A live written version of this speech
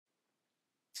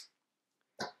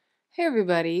Hey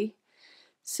everybody.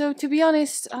 So to be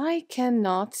honest, I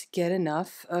cannot get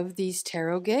enough of these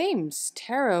tarot games.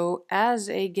 Tarot as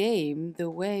a game, the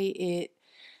way it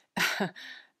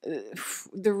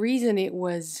the reason it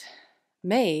was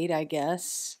made, I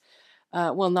guess.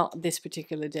 Well, not this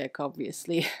particular deck,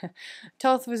 obviously.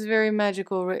 Thoth was very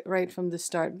magical right from the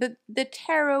start, but the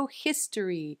tarot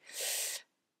history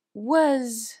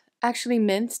was actually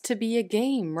meant to be a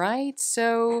game, right?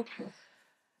 So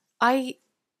I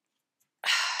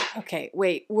okay,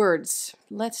 wait, words.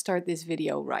 Let's start this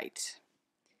video right.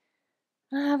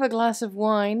 I have a glass of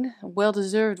wine, a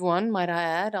well-deserved one, might I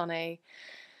add, on a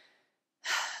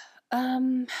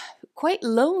um quite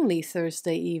lonely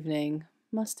Thursday evening,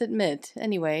 must admit.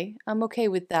 Anyway, I'm okay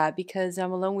with that because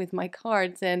I'm alone with my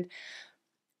cards, and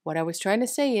what I was trying to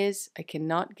say is I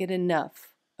cannot get enough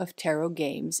of tarot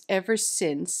games ever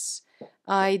since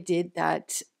I did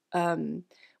that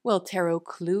well, tarot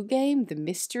clue game, the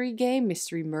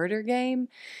mystery murder game.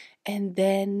 And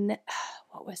then,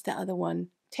 what was the other one?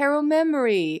 Tarot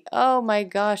Memory. Oh my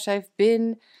gosh, I've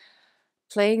been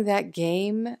playing that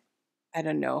game, I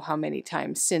don't know how many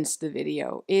times since the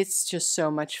video. It's just so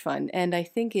much fun. And I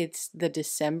think it's the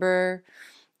December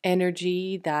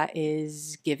energy that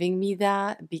is giving me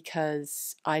that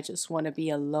because I just want to be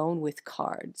alone with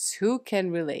cards. Who can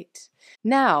relate?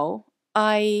 Now,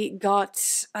 I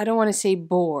don't want to say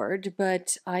bored,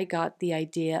 but I got the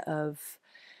idea of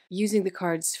using the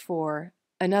cards for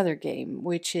another game,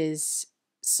 which is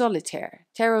Solitaire,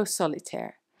 Tarot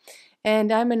Solitaire. And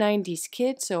I'm a 90s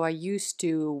kid, so I used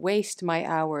to waste my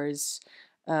hours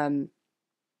um,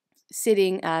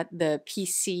 sitting at the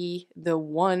PC, the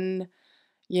one,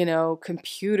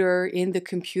 computer in the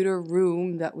computer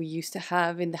room that we used to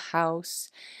have in the house,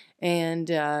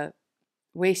 and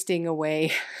wasting away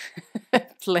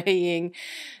playing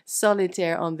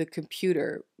solitaire on the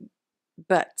computer.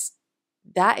 But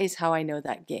that is how I know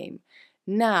that game.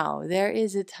 Now, there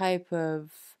is a type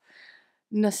of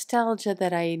nostalgia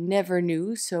that I never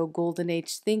knew, so golden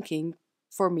age thinking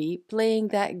for me, playing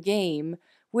that game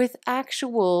with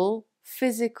actual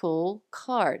physical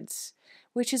cards,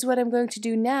 which is what I'm going to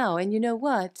do now. And you know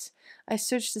what? I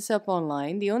searched this up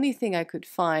online. The only thing I could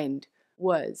find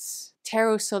was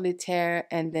Tarot Solitaire,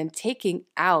 and then taking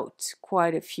out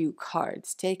quite a few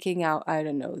cards. Taking out, I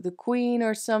don't know, the Queen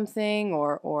or something,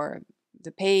 or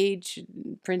the Page,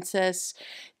 Princess,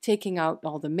 taking out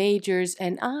all the majors,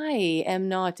 and I am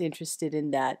not interested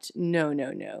in that. No,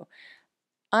 no, no.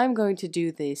 I'm going to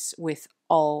do this with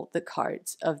all the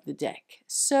cards of the deck.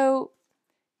 So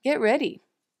get ready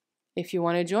if you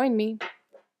want to join me.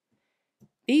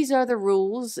 These are the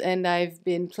rules, and I've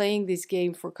been playing this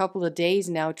game for a couple of days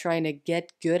now, trying to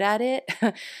get good at it.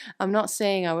 I'm not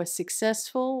saying I was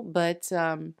successful, but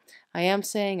I am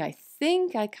saying I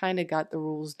think I kind of got the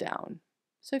rules down.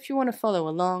 So if you want to follow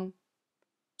along,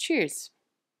 cheers.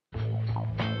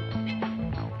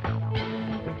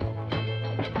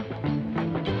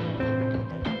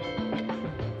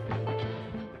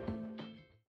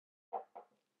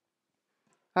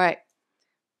 All right,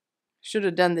 should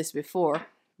have done this before,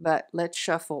 but let's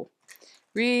shuffle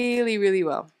really, really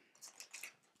well.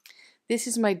 This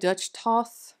is my Dutch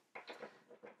Thoth.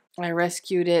 I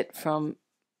rescued it from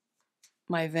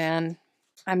my van.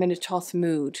 I'm in a Thoth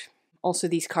mood. Also,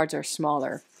 these cards are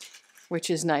smaller, which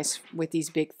is nice with these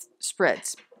big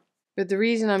spreads. But the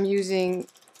reason I'm using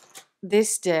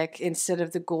this deck instead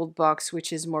of the gold box,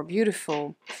 which is more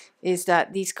beautiful, is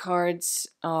that these cards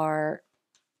are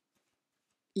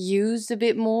used a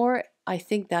bit more. I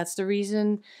think that's the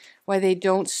reason why they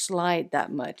don't slide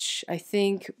that much. I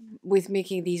think with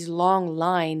making these long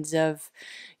lines of,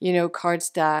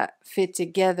 cards that fit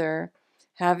together,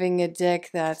 having a deck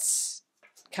that's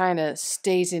kind of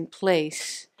stays in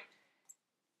place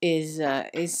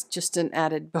is just an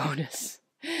added bonus.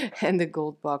 And the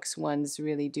gold box ones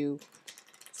really do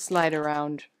slide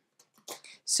around.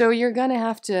 So you're gonna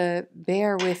have to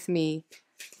bear with me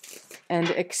and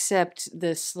accept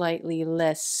the slightly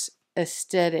less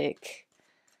aesthetic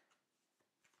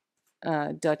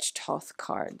Dutch Thoth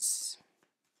cards.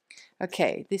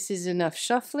 Okay, this is enough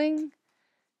shuffling.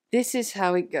 This is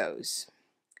how it goes.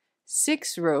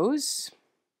 6 rows.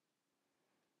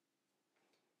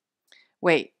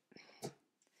 Wait.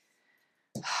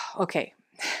 Okay.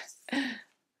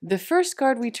 The first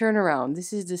card we turn around,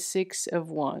 this is the 6 of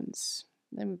Wands.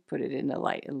 Let me put it in the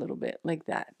light a little bit, like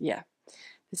that. Yeah.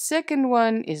 The second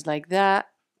one is like that.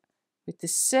 With the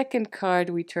second card,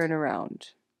 we turn around.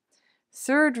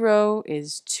 Third row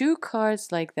is 2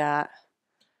 cards like that.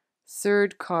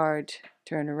 Third card,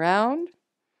 turn around.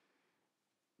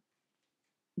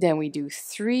 Then we do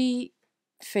 3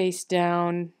 face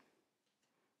down.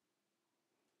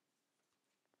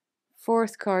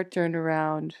 4th card turned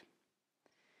around.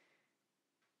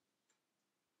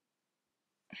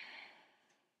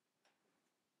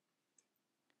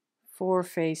 4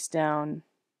 face down.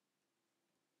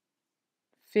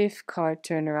 5th card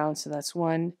turned around, so that's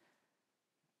 1,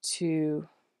 2,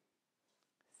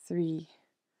 3,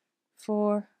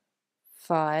 4,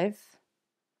 5,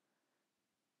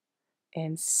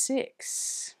 and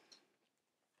 6.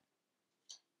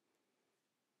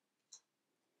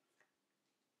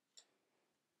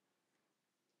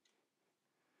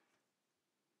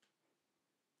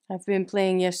 I've been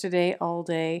playing yesterday all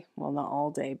day. Well, not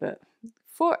all day, but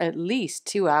for at least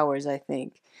 2 hours, I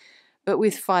think. But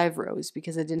with 5 rows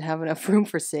because I didn't have enough room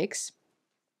for 6.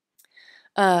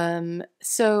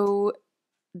 So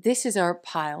this is our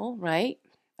pile, right,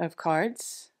 of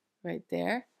cards right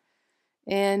there.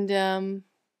 And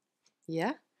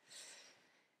yeah,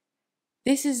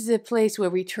 this is the place where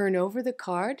we turn over the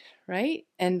card, right?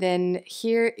 And then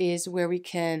here is where we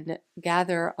can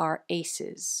gather our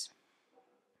aces.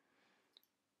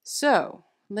 So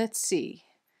let's see.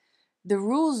 The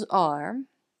rules are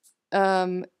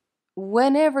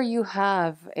whenever you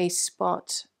have a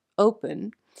spot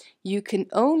open, you can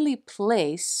only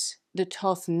place the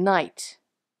 12th knight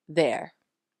there,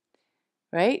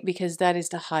 right? Because that is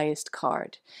the highest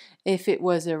card. If it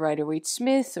was a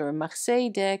Rider-Waite-Smith or a Marseille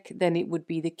deck, then it would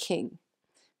be the king,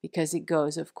 because it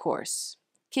goes, of course,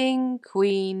 king,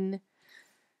 queen,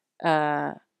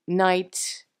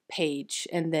 knight, page,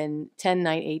 and then 10,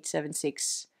 9, 8, 7,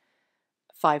 6,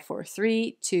 5, 4,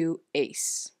 3, 2,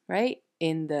 ace, right?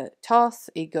 In the Thoth,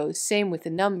 it goes same with the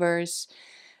numbers,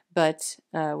 but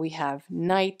we have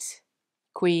knight,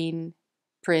 queen,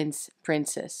 prince,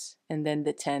 princess, and then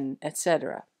the 10,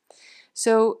 etc.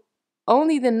 So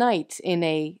only the knight in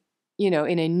a, in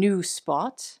a new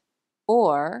spot,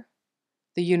 or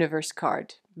the universe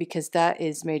card, because that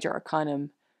is Major Arcanum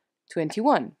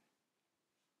 21.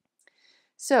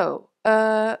 So,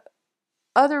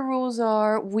 other rules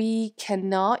are we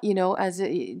cannot,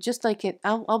 just like it,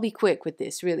 I'll be quick with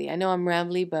this, really. I know I'm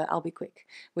rambly, but I'll be quick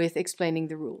with explaining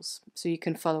the rules so you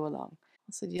can follow along.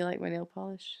 Also, do you like my nail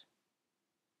polish?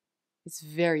 It's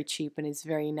very cheap and it's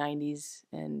very 90s,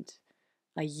 and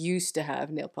I used to have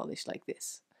nail polish like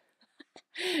this.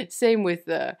 Same with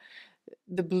the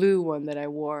blue one that I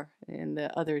wore in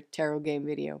the other tarot game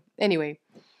video. Anyway,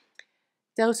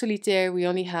 Tarot Solitaire, we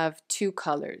only have 2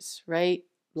 colors, right?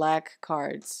 Black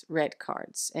cards, red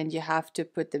cards, and you have to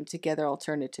put them together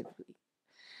alternatively.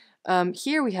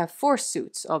 Here we have 4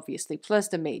 suits, obviously, plus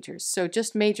the majors. So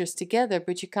just majors together,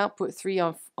 but you can't put 3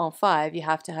 on 5. You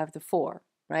have to have the 4,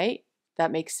 right? That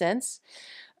makes sense.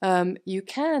 You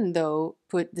can, though,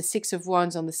 put the 6 of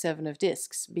Wands on the 7 of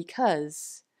Discs,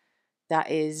 because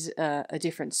that is a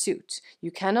different suit.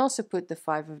 You can also put the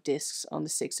 5 of Discs on the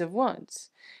 6 of Wands.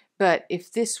 But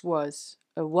if this was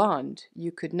a wand,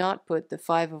 you could not put the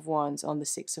 5 of Wands on the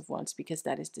 6 of Wands, because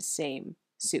that is the same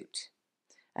suit.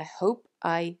 I hope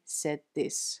I said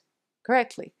this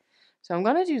correctly. So I'm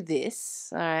going to do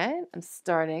this. All right, I'm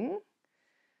starting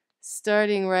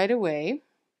right away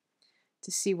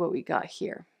to see what we got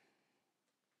here.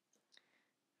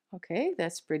 Okay,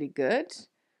 that's pretty good.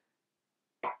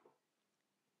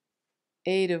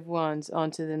 8 of Wands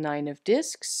onto the 9 of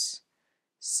Discs.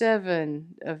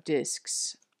 7 of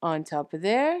Discs on top of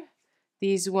there.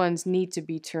 These ones need to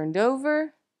be turned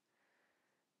over.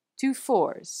 2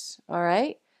 4s. All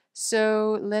right.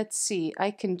 So let's see. I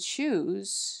can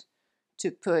choose to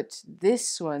put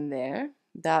this one there.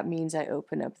 That means I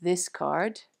open up this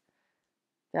card.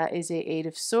 That is a 8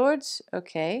 of Swords.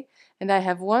 Okay. And I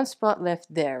have 1 spot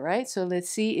left there, right? So let's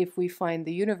see if we find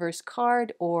the Universe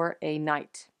card or a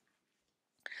Knight.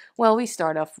 Well, we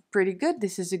start off pretty good.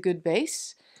 This is a good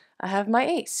base. I have my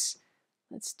ace.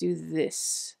 Let's do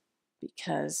this,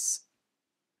 because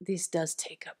this does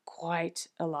take up quite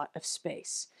a lot of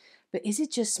space. But is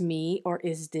it just me, or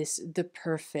is this the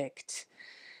perfect,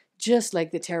 just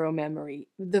like the tarot memory,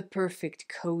 the perfect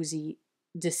cozy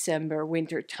December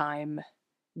wintertime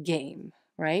game,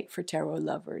 right, for tarot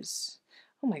lovers?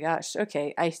 Oh my gosh,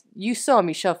 okay, you saw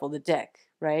me shuffle the deck,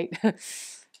 right?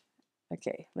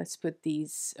 Okay, let's put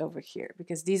these over here,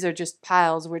 because these are just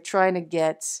piles. We're trying to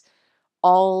get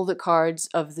all the cards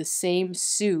of the same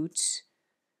suit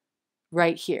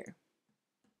right here.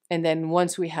 And then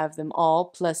once we have them all,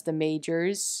 plus the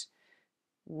majors,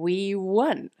 we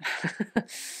won.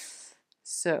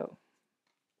 So,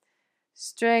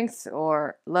 strength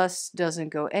or lust doesn't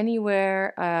go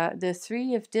anywhere. The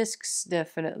 3 of Discs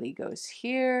definitely goes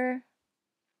here.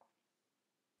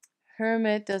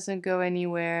 Hermit doesn't go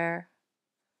anywhere.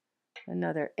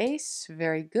 Another ace,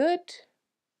 very good.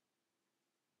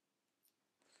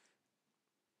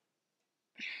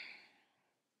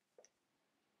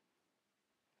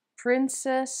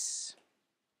 Princess,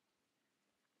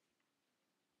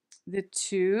 the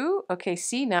 2. Okay,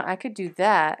 see, now I could do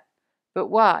that, but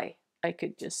why? I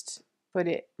could just put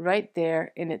it right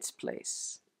there in its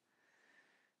place.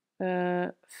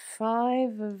 5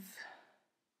 of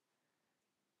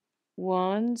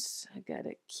Wands. I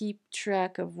gotta keep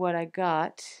track of what I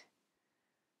got.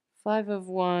 5 of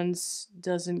Wands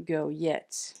doesn't go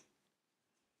yet.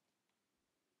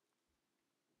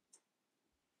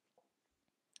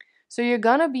 So you're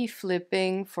gonna be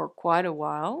flipping for quite a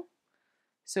while.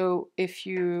 So if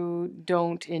you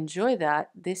don't enjoy that,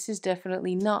 this is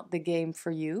definitely not the game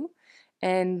for you.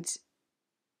 And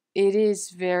it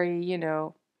is very, you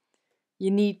know,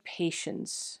 you need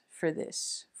patience for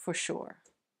this, for sure.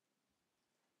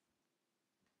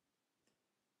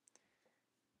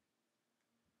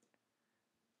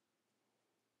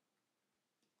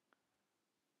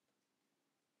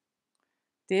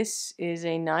 This is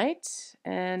a knight,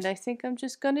 and I think I'm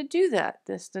just gonna do that.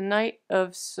 That's the Knight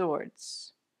of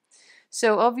Swords.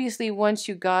 So obviously once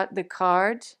you got the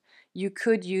card, you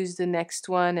could use the next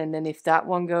one, and then if that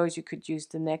one goes, you could use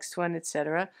the next one,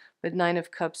 etc. But 9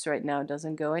 of Cups right now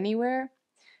doesn't go anywhere.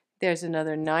 There's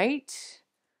another knight.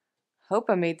 Hope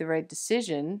I made the right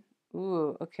decision.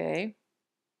 Ooh, okay.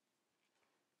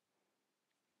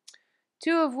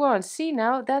 2 of Wands. See,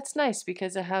 now that's nice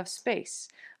because I have space.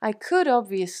 I could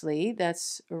obviously,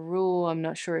 that's a rule, I'm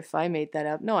not sure if I made that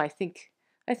up. No, I think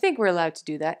we're allowed to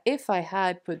do that. If I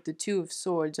had put the 2 of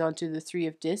Swords onto the 3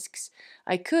 of Discs,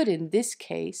 I could, in this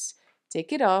case,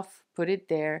 take it off, put it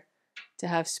there, to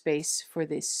have space for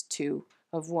this 2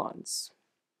 of Wands.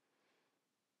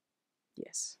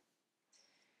 Yes.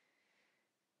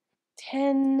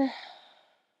 10.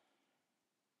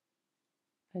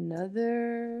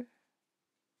 Another.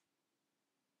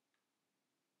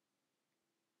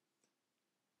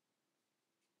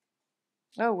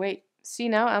 Oh, wait. See,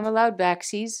 now I'm allowed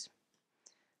backsies.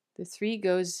 The 3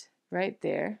 goes right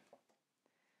there.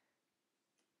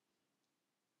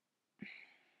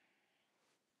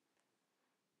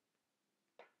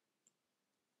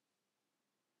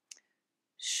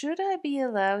 Should I be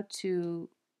allowed to...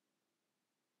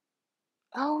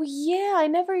 Oh, yeah, I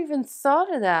never even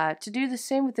thought of that. To do the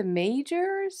same with the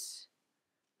majors?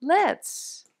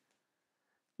 Let's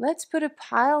put a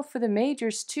pile for the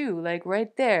majors too, like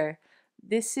right there.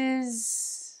 This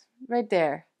is right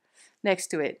there, next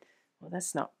to it. Well,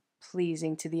 that's not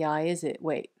pleasing to the eye, is it?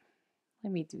 Wait,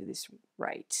 let me do this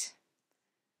right.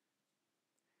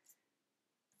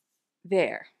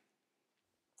 There.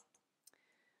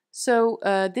 So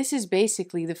this is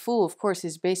basically, the Fool, of course,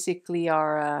 is basically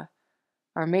our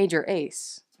major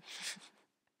ace.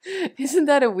 Isn't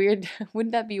that a weird,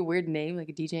 wouldn't that be a weird name, like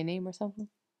a DJ name or something?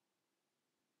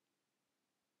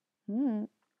 Hmm.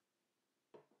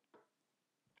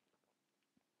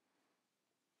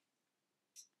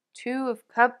 Two of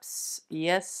Cups.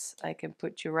 Yes, I can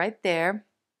put you right there.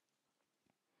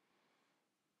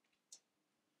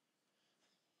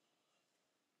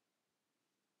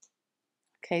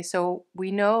 Okay, so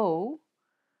we know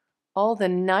all the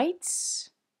knights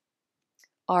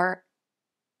are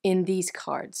in these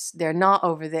cards. They're not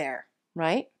over there,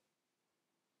 right?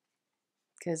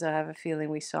 Because I have a feeling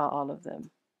we saw all of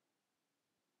them.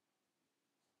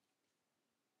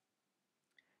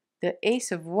 The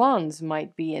Ace of Wands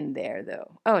might be in there,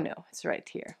 though. Oh, no, it's right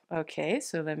here. Okay,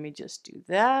 so let me just do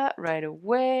that right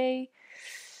away.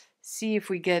 See if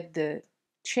we get the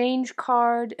change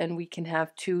card, and we can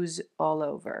have 2s all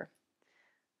over.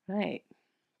 Right.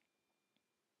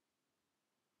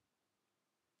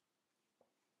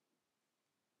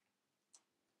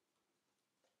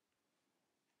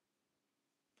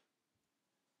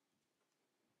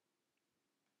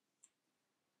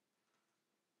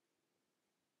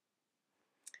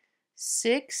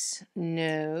 Six?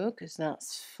 No, because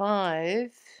that's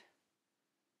 5.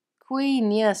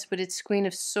 Queen, yes, but it's Queen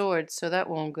of Swords, so that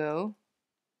won't go.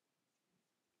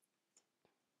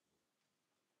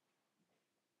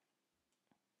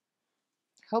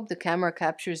 Hope the camera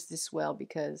captures this well,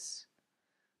 because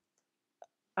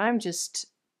I'm just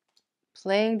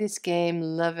playing this game,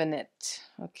 loving it,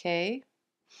 okay?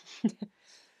 So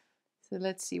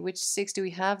let's see, which 6 do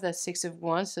we have? That's 6 of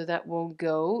Wands, so that won't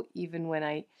go, even when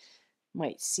I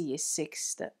might see a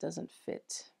 6 that doesn't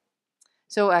fit.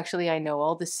 So actually, I know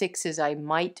all the 6s I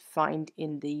might find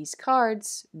in these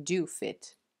cards do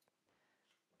fit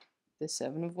the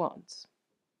 7 of Wands.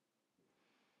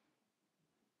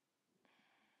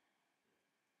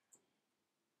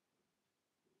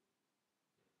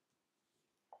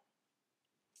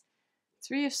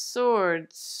 Three of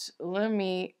Swords. Let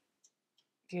me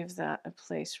give that a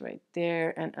place right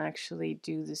there and actually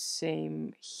do the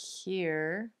same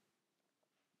here.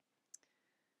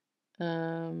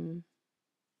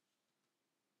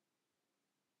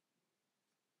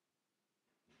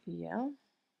 Yeah.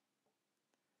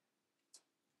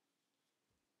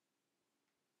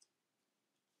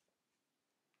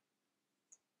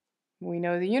 We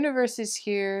know the universe is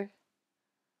here.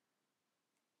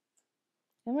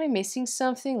 Am I missing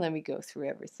something? Let me go through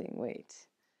everything. Wait.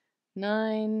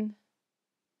 9.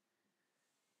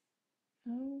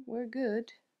 Oh, we're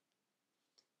good.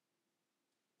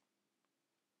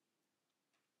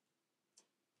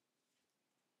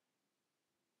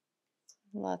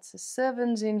 Lots of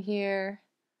 7s in here.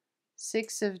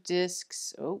 6 of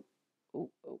discs. Oh.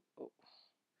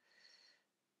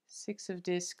 6 of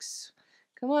discs.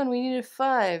 Come on, we need a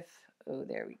 5. Oh,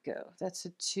 there we go. That's a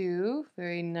 2.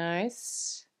 Very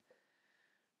nice.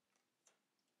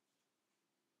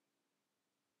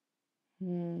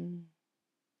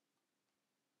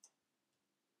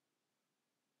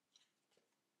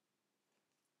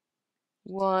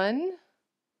 One.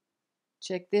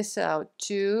 Check this out.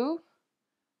 2,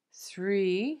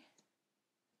 3.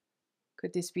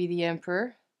 Could this be the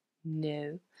Emperor?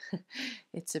 No.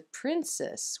 It's a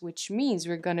princess, which means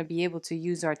we're going to be able to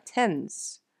use our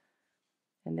 10s.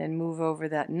 And then move over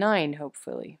that 9,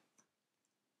 hopefully.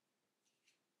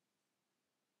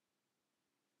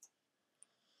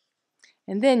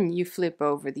 And then you flip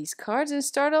over these cards and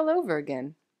start all over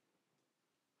again.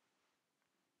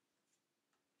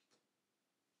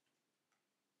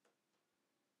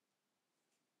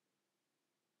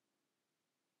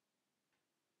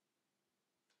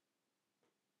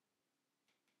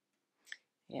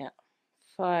 Yeah,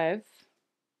 5.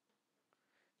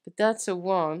 But that's a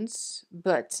wands,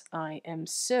 but I am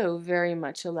so very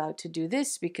much allowed to do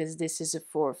this because this is a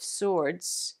 4 of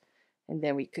swords. And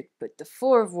then we could put the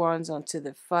 4 of wands onto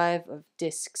the 5 of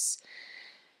discs.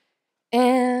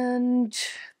 And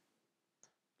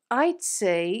I'd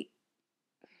say,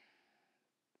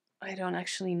 I don't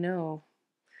actually know.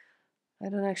 I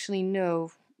don't actually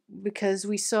know because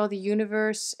we saw the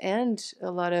universe and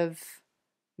a lot of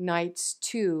knights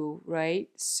too, right?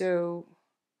 So,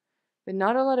 but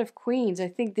not a lot of queens. I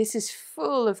think this is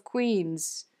full of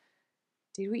queens.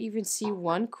 Did we even see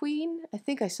one queen? I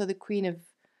think I saw the queen of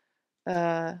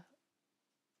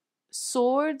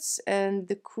swords and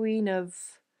the queen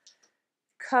of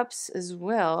cups as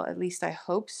well. At least I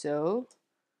hope so.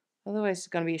 Otherwise it's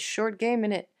going to be a short game,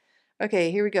 innit?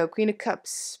 Okay, here we go. Queen of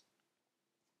cups.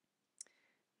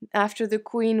 After the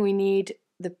queen, we need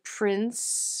the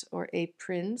prince or a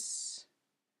prince.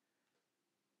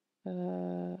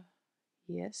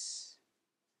 Yes.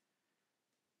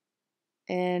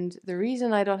 And the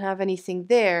reason I don't have anything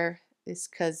there is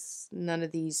because none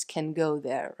of these can go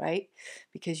there, right?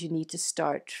 Because you need to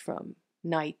start from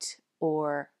knight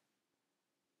or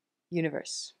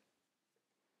universe.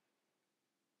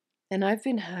 And I've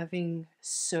been having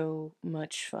so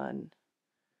much fun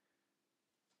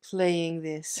playing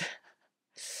this.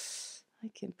 I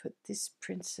can put this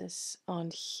princess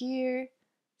on here,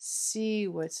 see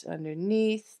what's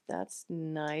underneath. That's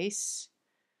nice.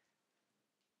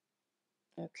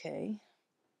 Okay.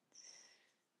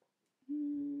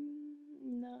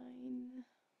 9.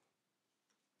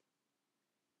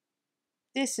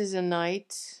 This is a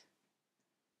knight.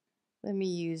 Let me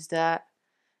use that.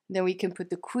 Then we can put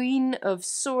the Queen of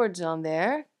Swords on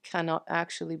there. Cannot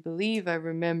actually believe I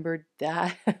remembered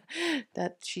that,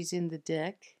 that she's in the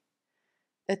deck.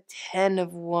 A 10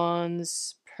 of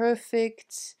Wands,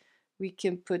 perfect. We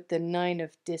can put the 9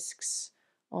 of Discs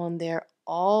on there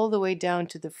all the way down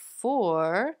to the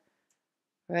 4,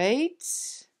 right?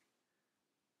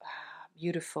 Ah,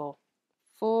 beautiful.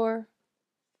 4,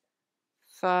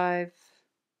 5.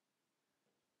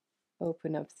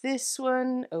 Open up this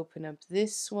one, open up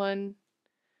this one.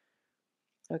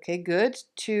 Okay, good.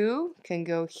 2 can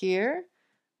go here.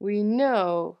 We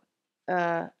know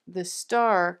the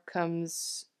star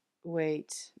comes,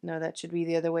 wait, no, that should be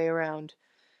the other way around.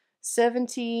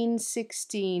 17,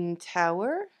 16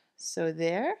 tower, so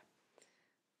there.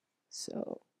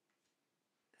 So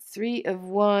 3 of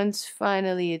Wands,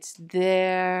 finally it's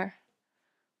there.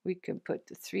 We can put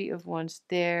the 3 of Wands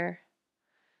there.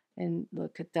 And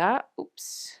look at that.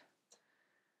 Oops.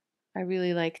 I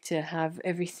really like to have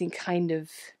everything kind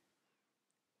of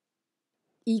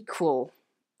equal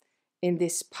in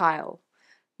this pile.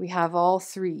 We have all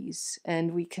 3s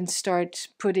and we can start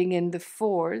putting in the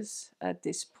 4s at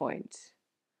this point,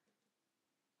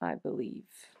 I believe.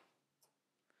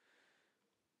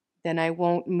 Then I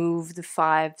won't move the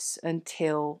 5s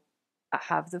until I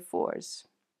have the 4s.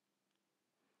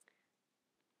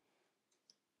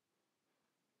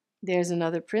 There's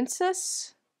another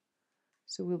princess.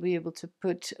 So we'll be able to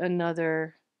put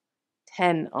another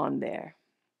 10 on there.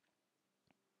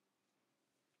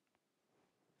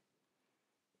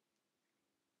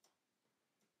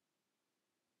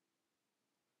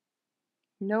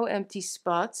 No empty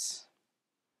spots.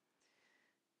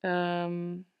 Yeah.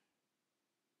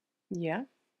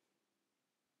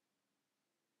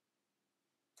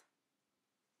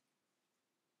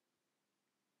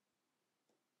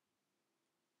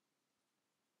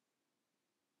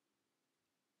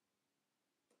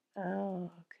 Oh,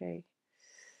 okay.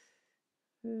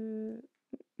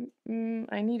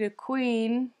 I need a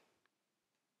queen.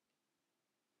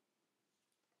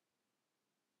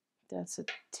 That's a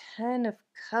 10 of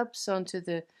cups onto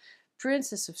the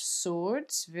princess of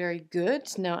swords. Very good.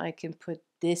 Now I can put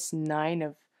this 9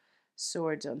 of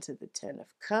swords onto the 10 of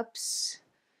cups.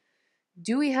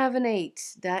 Do we have an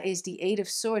 8? That is the 8 of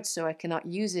swords, so I cannot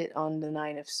use it on the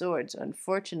 9 of swords,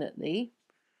 unfortunately.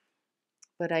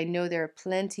 But I know there are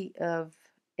plenty of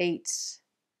 8s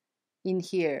in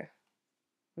here.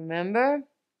 Remember?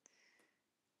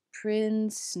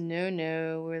 Prince,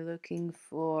 no, we're looking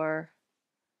for...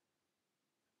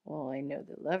 Well, I know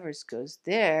the lovers goes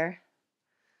there.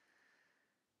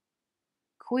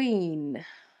 Queen,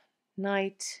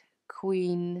 knight,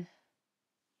 queen.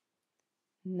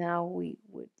 Now we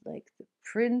would like the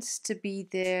prince to be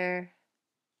there.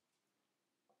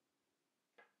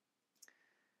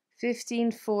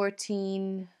 15,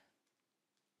 14.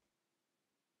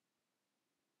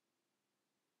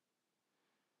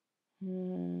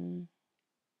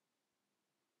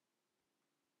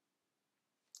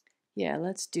 Yeah,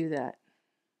 let's do that.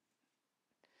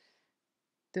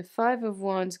 The 5 of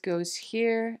wands goes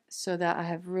here so that I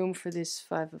have room for this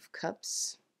 5 of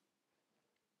cups.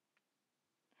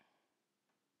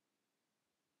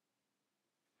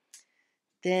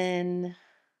 Then,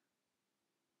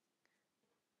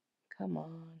 come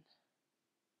on.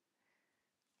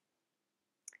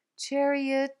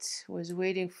 Chariot was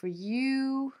waiting for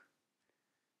you.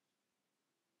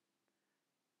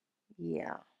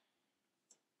 Yeah.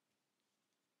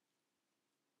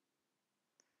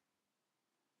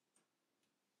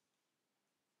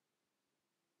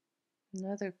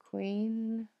 Another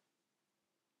queen.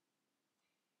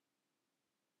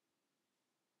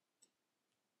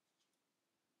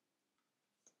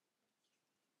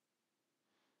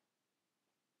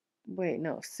 Wait,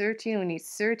 no, 13. We need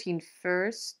 13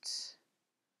 first.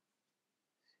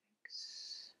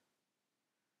 6.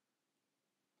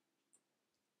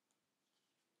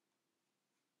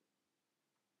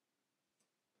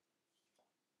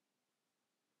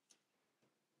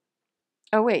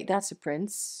 Oh, wait, that's a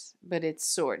prince, but it's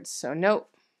swords, so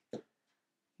nope.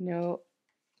 No,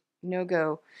 no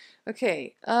go.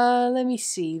 Okay, let me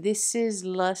see. This is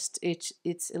lust.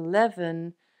 It's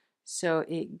 11, so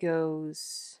it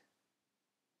goes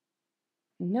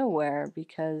nowhere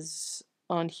because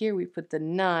on here we put the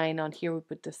 9, on here we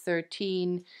put the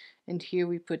 13, and here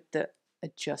we put the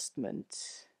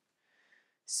adjustment.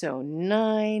 So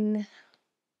 9.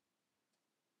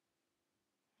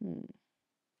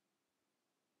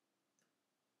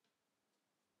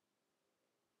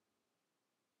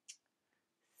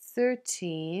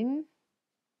 13.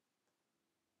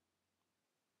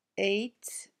 8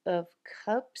 of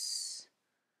cups.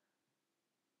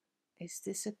 Is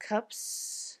this a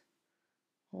cups?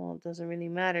 Well, it doesn't really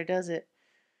matter, does it?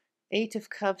 8 of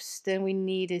cups, then we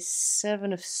need a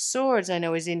 7 of swords, I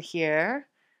know is in here.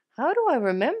 How do I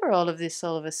remember all of this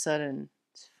all of a sudden?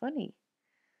 It's funny.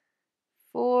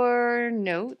 4,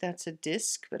 no, that's a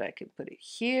disc, but I can put it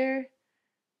here.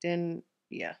 Then,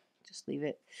 yeah, just leave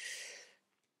it.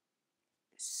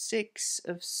 6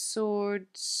 of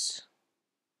swords.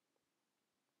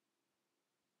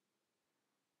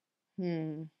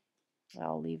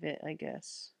 I'll leave it, I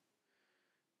guess.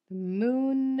 The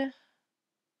moon,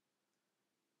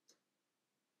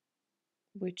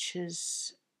 which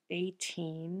is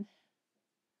 18.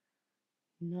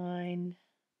 9.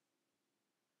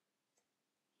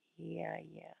 Yeah.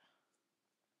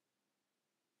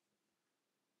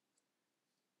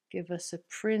 Give us a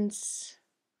prince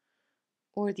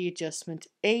or the adjustment.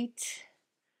 8,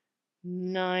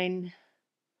 9,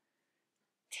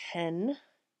 10.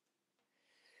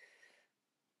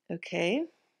 Okay.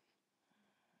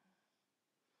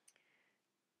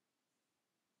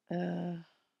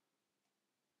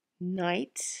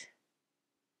 Knight.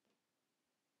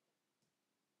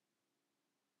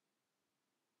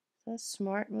 That's a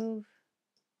smart move.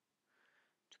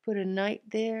 To put a knight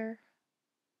there.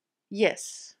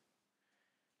 Yes.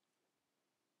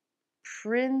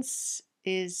 Prince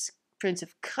is Prince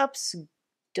of Cups.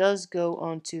 does go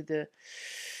onto the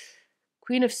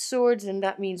Queen of Swords, and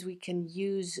that means we can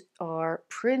use our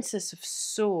Princess of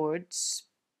Swords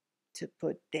to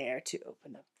put there to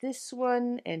open up this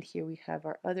one. And here we have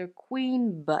our other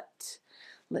queen, but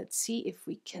let's see if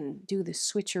we can do the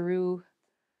switcheroo.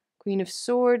 Queen of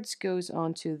Swords goes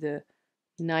onto the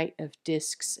Knight of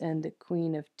Discs, and the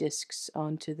Queen of Discs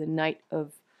onto the Knight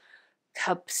of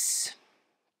Cups.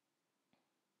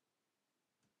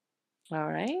 All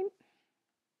right.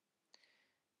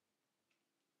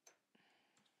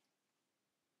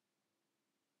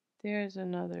 There's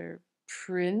another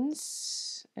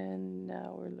prince, and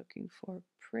now we're looking for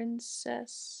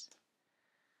princess.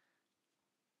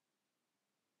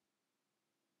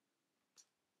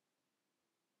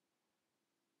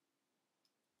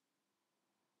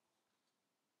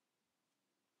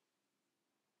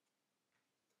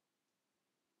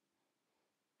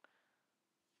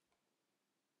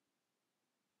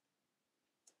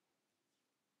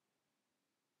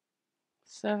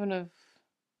 Seven of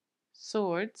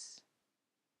Swords.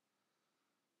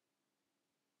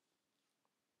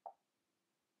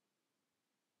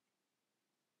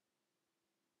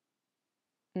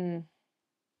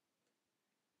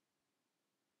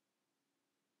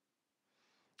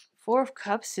 Four of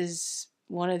Cups is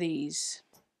one of these,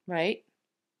 right?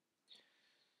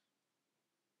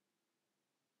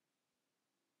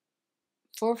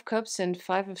 Four of Cups and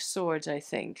Five of Swords, I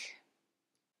think.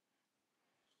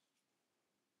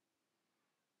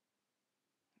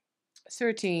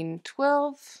 $13,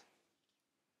 $12.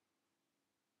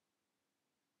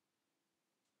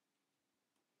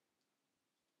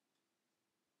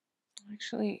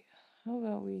 Actually,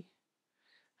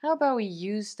 how about we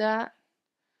use that?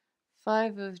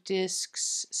 Five of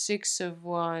Discs, Six of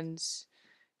Wands,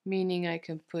 meaning I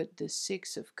can put the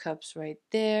Six of Cups right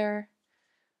there.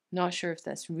 Not sure if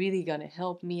that's really gonna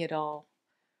help me at all.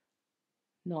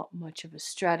 Not much of a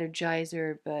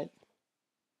strategizer, but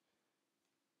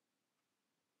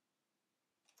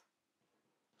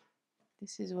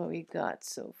this is what we got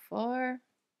so far.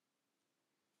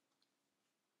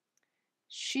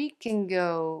 She can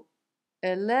go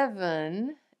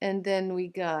 11, and then we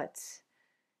got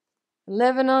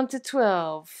 11 onto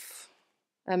 12.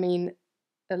 I mean,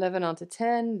 11 onto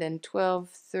 10, then 12,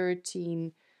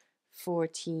 13,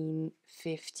 14,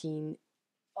 15,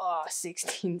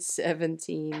 16,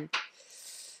 17.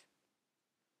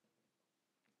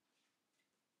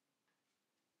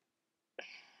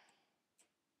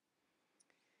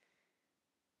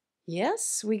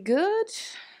 Yes, we good?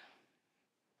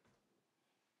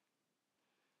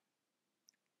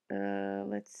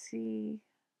 Let's see.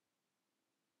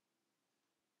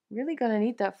 Really gonna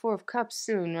need that Four of Cups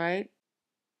soon, right?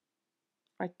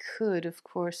 I could, of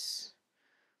course.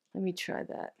 Let me try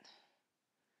that.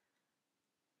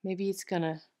 Maybe it's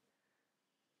gonna,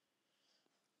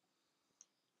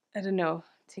 I don't know,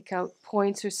 take out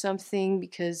points or something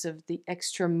because of the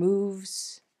extra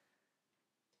moves.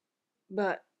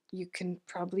 But you can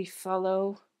probably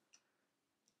follow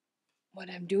what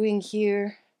I'm doing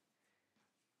here.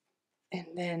 And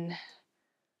then,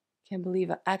 can't believe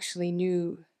I actually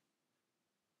knew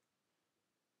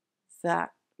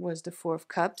that was the Four of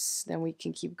Cups. Then we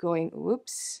can keep going.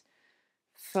 Whoops.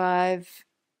 5,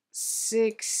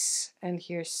 6, and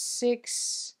here's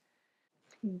 6.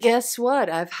 Guess what?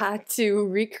 I've had to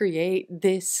recreate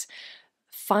this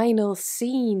final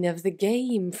scene of the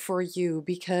game for you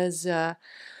because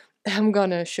I'm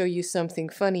gonna show you something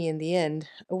funny in the end,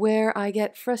 where I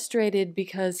get frustrated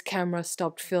because camera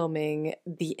stopped filming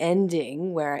the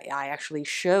ending where I actually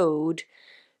showed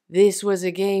this was a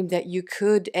game that you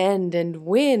could end and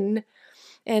win.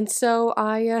 And so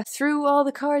I threw all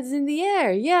the cards in the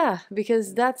air, yeah,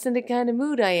 because that's in the kind of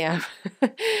mood I am.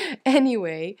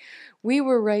 Anyway, we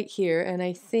were right here, and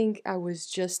I think I was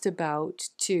just about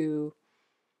to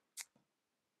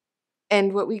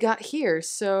end what we got here.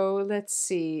 So let's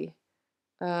see.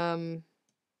 It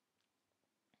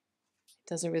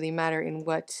doesn't really matter in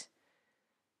what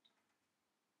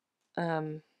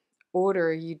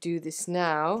order you do this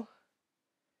now.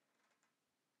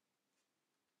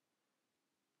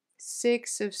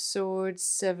 Six of Swords,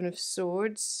 Seven of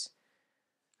Swords.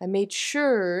 I made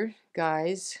sure,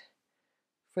 guys,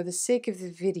 for the sake of the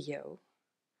video,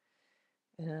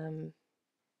 to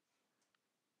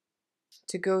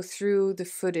go through the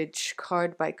footage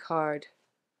card by card,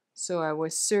 so I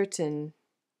was certain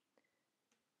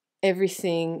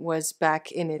everything was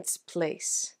back in its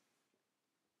place.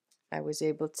 I was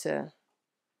able to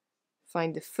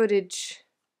find the footage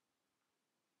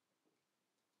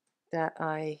that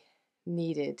I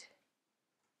needed.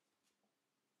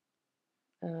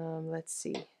 Let's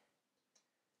see.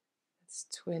 It's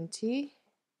 20.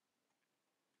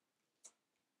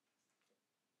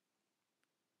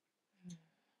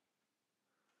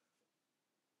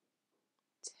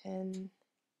 $10.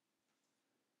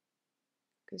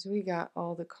 Because we got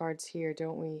all the cards here,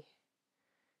 don't we?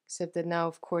 Except that now,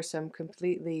 of course, I'm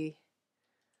completely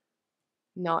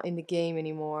not in the game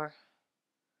anymore.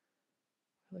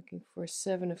 Looking for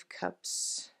 7 of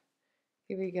Cups.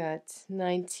 Here we got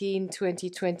 19, 20,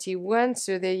 21.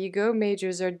 So there you go.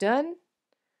 Majors are done.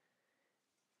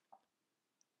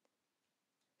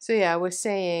 So yeah, I was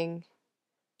saying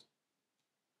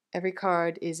every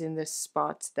card is in the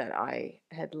spot that I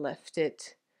had left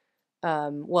it.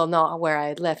 Well, not where I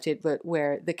had left it, but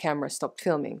where the camera stopped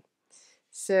filming.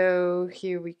 So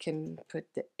here we can put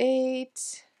the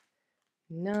 8,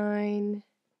 9,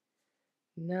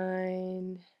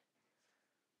 9.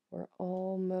 We're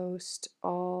almost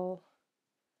all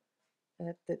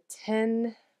at the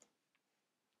 10.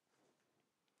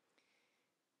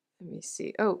 Let me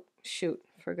see. Oh, shoot.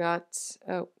 Forgot.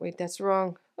 Oh, wait, that's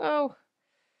wrong. Oh,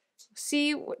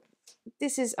 see,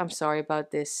 this is, I'm sorry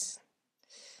about this.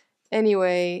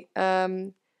 Anyway,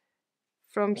 from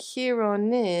here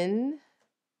on in,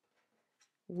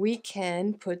 we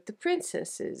can put the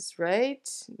princesses, right?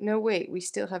 No, wait, we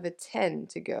still have a 10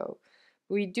 to go.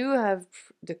 We do have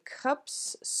the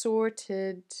cups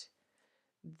sorted,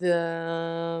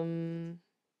 the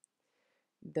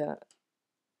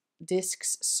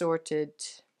discs sorted.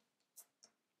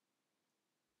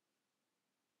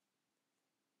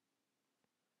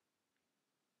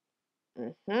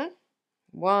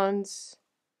 Wands.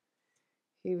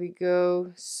 Here we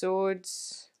go.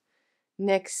 Swords.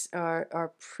 Next are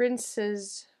our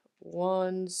princes,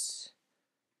 wands,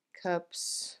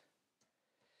 cups,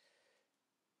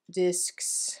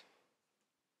 discs,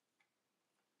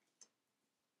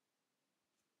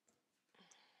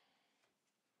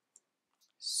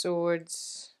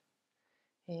 swords,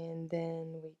 and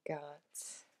then we got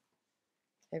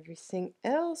everything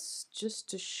else just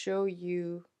to show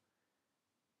you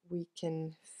we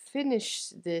can finish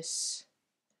this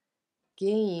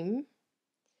game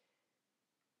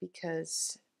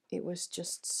because it was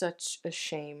just such a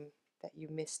shame that you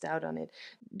missed out on it.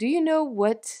 Do you know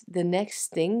what the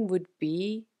next thing would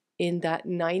be in that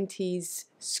 90s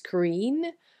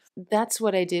screen? That's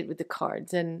what I did with the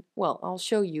cards, and well, I'll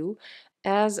show you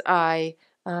as I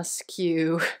ask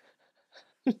you.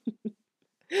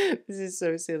 This is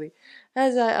so silly.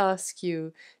 As I ask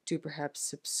you to perhaps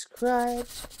subscribe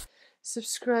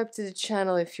to the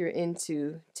channel if you're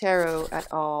into tarot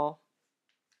at all.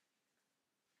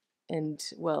 And,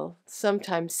 well,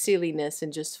 sometimes silliness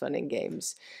and just fun and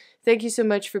games. Thank you so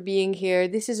much for being here.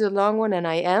 This is a long one, and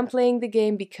I am playing the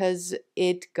game because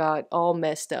it got all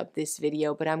messed up, this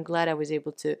video, but I'm glad I was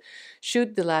able to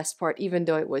shoot the last part, even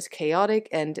though it was chaotic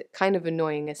and kind of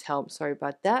annoying as hell. I'm sorry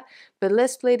about that. But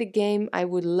let's play the game. I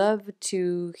would love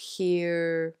to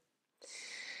hear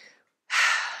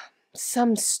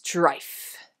some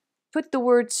strife. Put the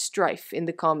word strife in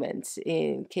the comments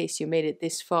in case you made it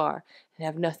this far and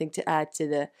have nothing to add to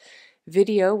the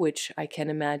video, which I can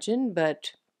imagine,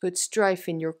 but put strife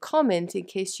in your comment in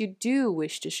case you do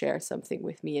wish to share something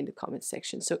with me in the comment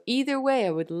section. So either way, I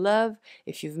would love,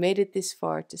 if you've made it this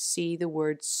far, to see the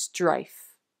word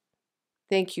strife.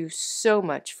 Thank you so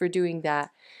much for doing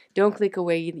that. Don't click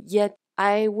away yet.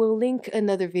 I will link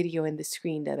another video in the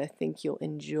screen that I think you'll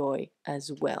enjoy as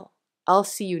well. I'll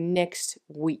see you next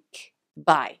week.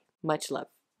 Bye. Much love.